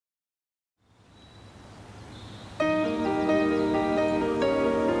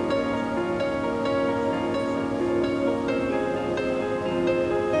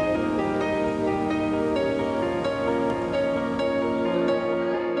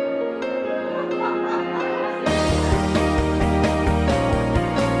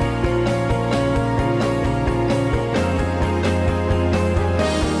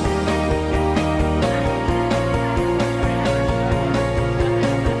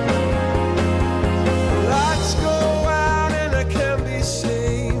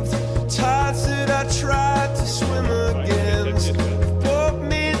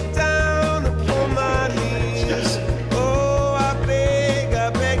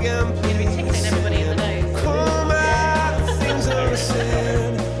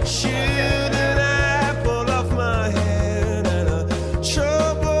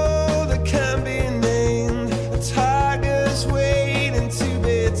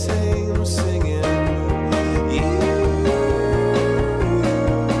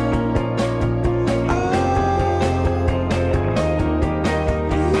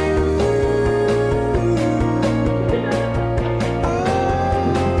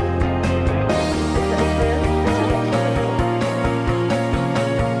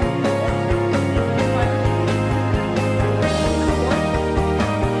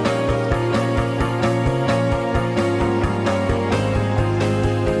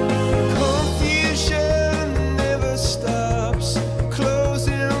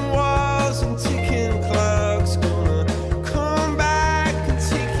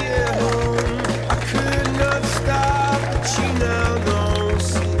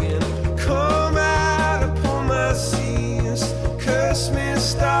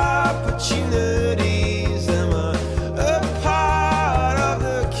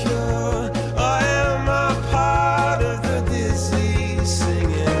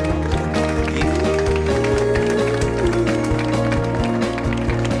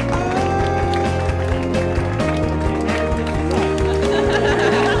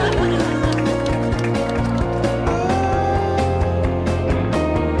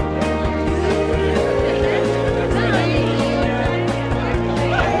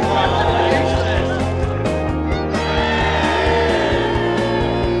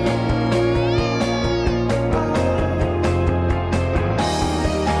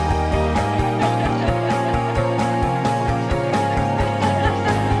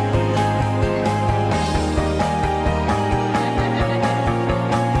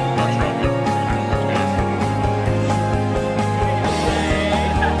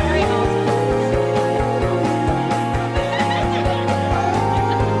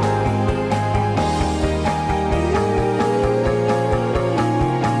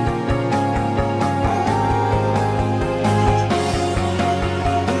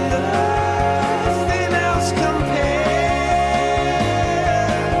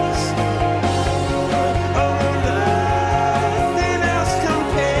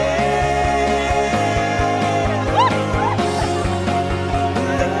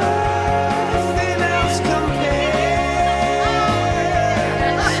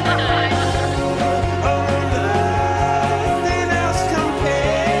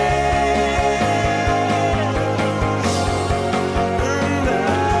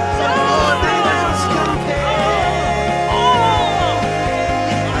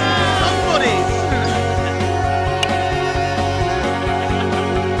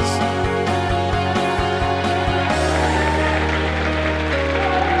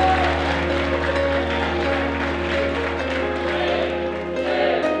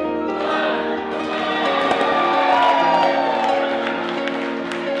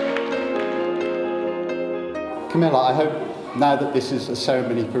Camilla, I hope now that this is a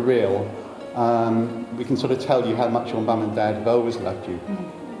ceremony for real, we can sort of tell you how much your mum and dad have always loved you.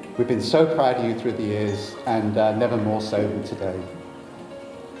 We've been so proud of you through the years, and never more so than today.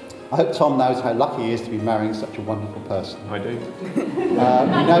 I hope Tom knows how lucky he is to be marrying such a wonderful person. I do. We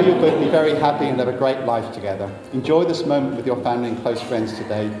know you'll both be very happy and have a great life together. Enjoy this moment with your family and close friends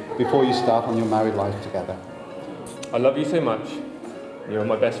today before you start on your married life together. I love you so much. You're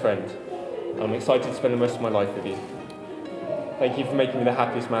my best friend. I'm excited to spend the rest of my life with you. Thank you for making me the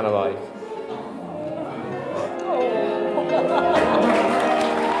happiest man alive.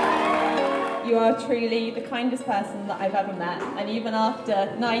 You are truly the kindest person that I've ever met, and even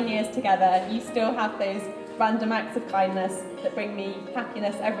after 9 years together, you still have those random acts of kindness that bring me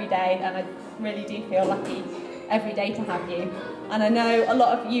happiness every day, and I really do feel lucky every day to have you. And I know a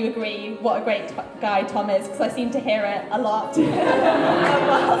lot of you agree what a great guy Tom is, because I seem to hear it a lot.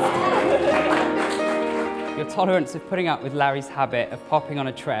 Your tolerance of putting up with Larry's habit of popping on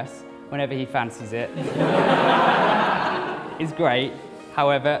a tress whenever he fancies it is great.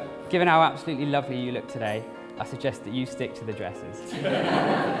 However, given how absolutely lovely you look today, I suggest that you stick to the dresses.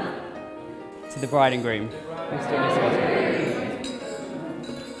 To the bride and groom.